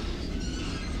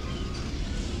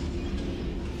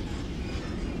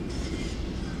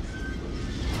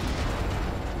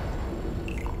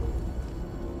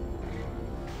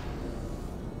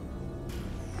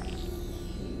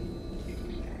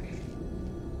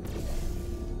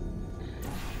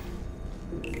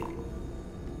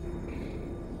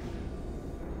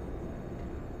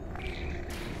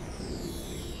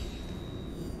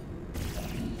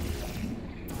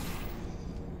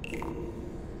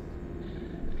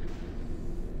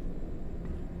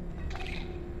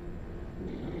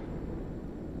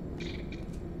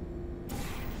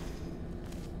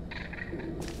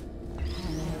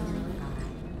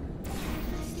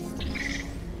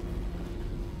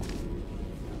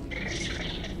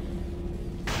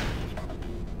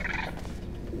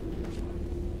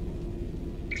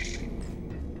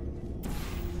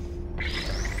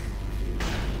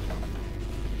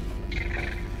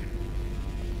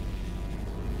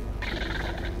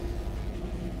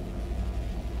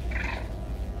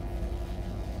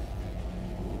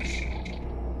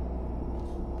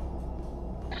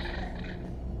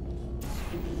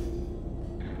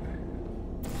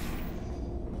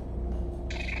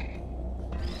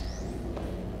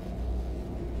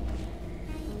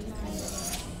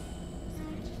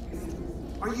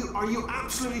 Are you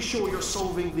absolutely sure you're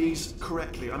solving these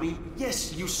correctly? I mean,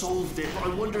 yes, you solved it, but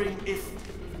I'm wondering if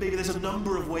maybe there's a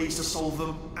number of ways to solve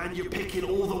them, and you're picking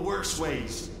all the worst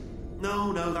ways.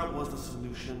 No, that was the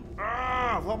solution.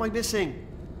 What am I missing?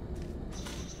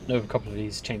 No, a couple of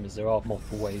these chambers, there are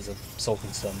multiple ways of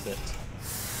solving some bits.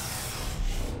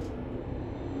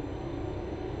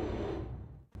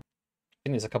 I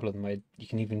think there's a couple of them where you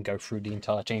can even go through the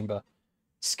entire chamber,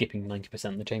 skipping 90%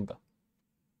 of the chamber.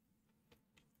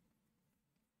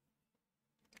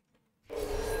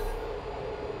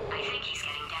 I think he's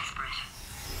getting desperate.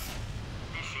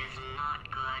 This is not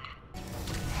good.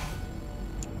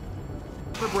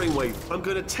 The brainwave. I'm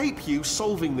going to tape you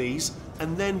solving these,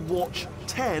 and then watch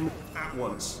 10 at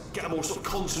once. Get a more sort of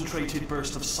concentrated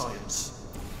burst of science.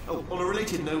 Oh, on a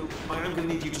related note, I am going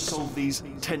to need you to solve these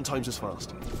 10 times as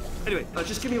fast. Anyway,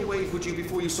 just give me a wave, would you,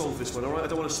 before you solve this one, alright? I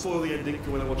don't want to spoil the ending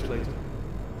for when I watch it later.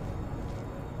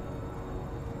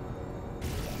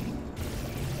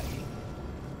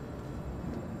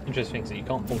 Interesting thing is that you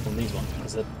can't fall from these ones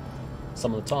because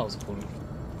some of the tiles are falling.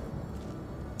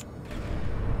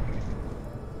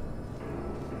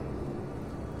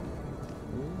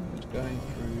 Who's going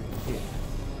through here?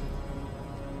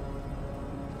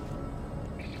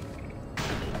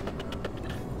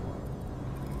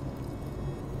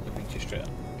 Looking too straight up.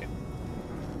 Okay.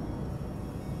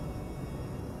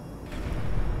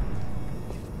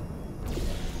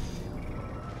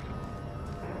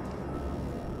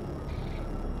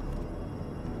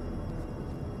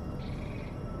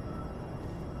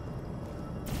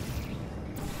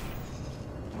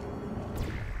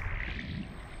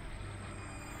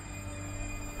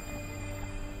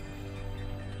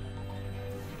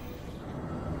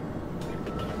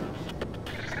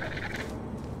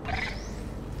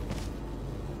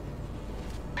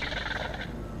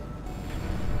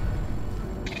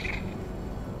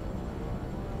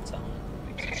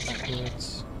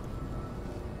 Backwards.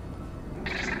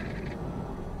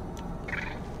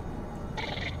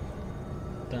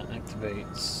 That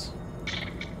activates.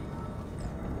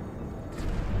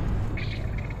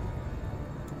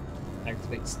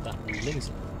 Activates that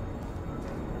laser.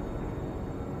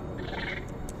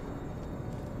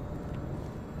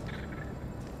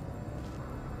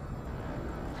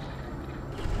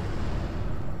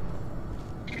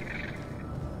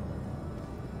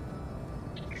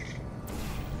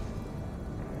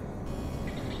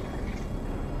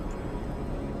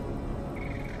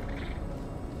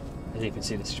 I didn't even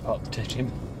see this as part of the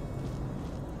chamber.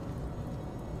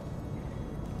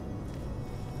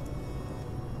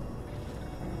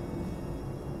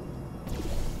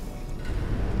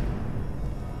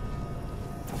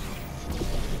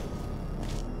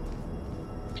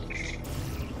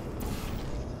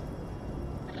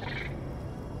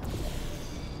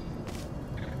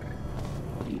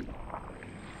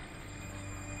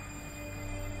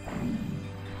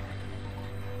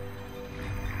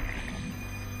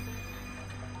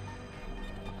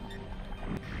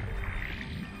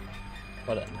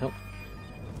 Well, that didn't help.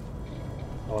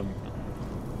 Oh, I'm...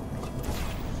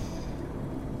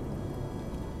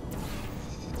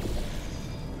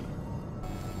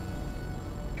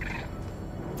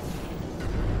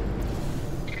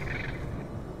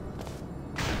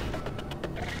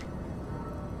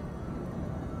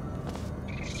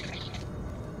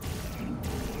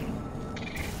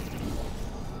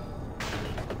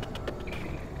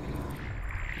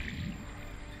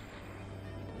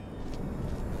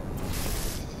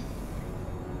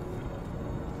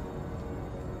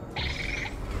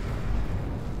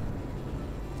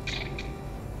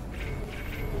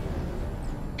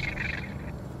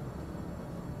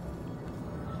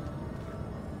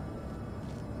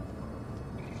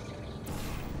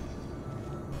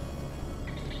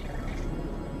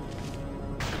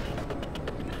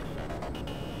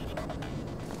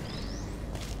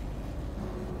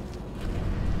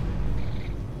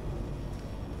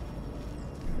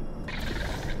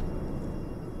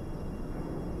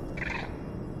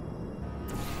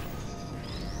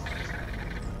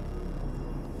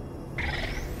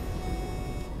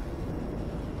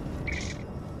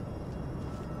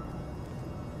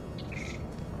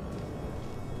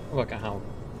 work out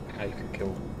how you can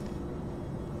kill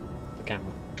the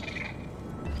camera.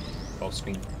 Full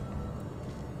screen.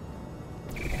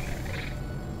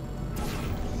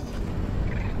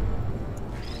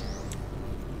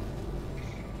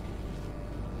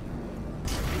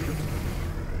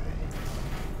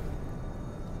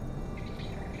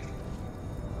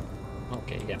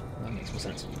 Okay, yeah, that makes more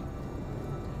sense.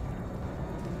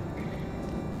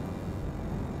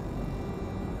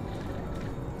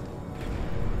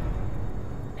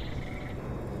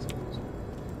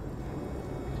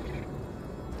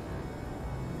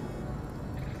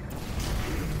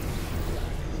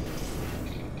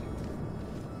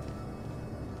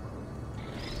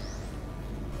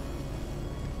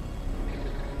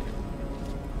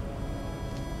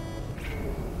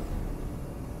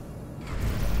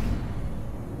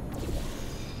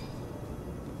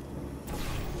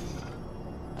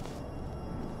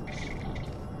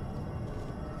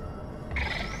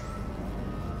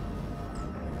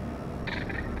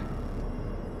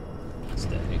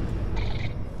 Steady.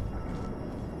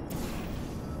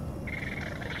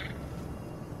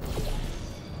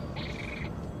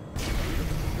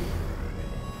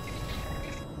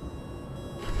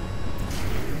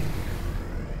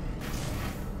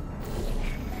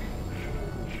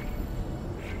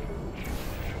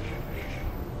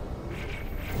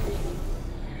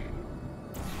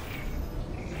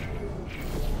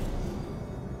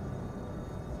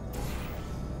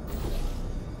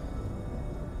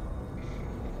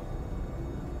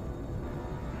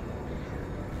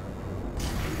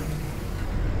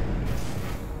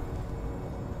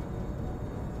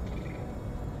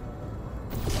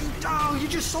 Oh, you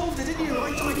just solved it, didn't you?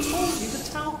 I told you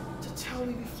to tell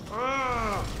me before.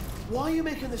 Why are you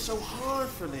making this so hard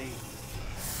for me?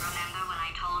 Remember when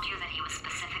I told you that he was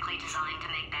specifically designed to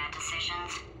make bad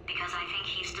decisions? Because I think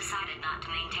he's decided not to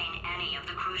maintain any of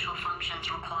the crucial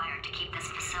functions required to keep this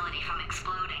facility from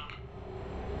exploding.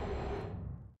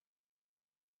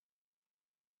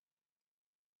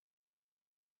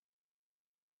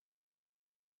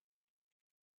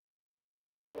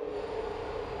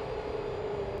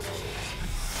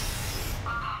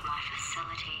 Oh, my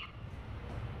facility.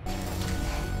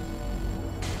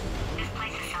 This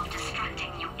place is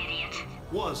self-destructing, you idiot.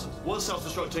 Was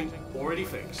self-destructing, already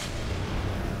fixed.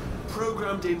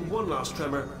 Programmed in one last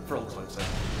tremor for all time's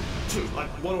sake. Like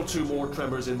 1 or 2 more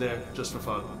tremors in there, just for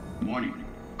fun. Warning.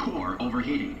 Core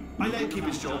overheating. I let him keep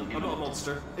his job. I'm not a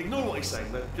monster. Ignore what he's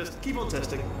saying, then. Just keep on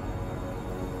testing.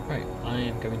 Right, I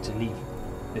am going to leave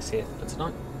this here for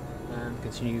tonight and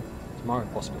continue tomorrow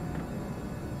if possible.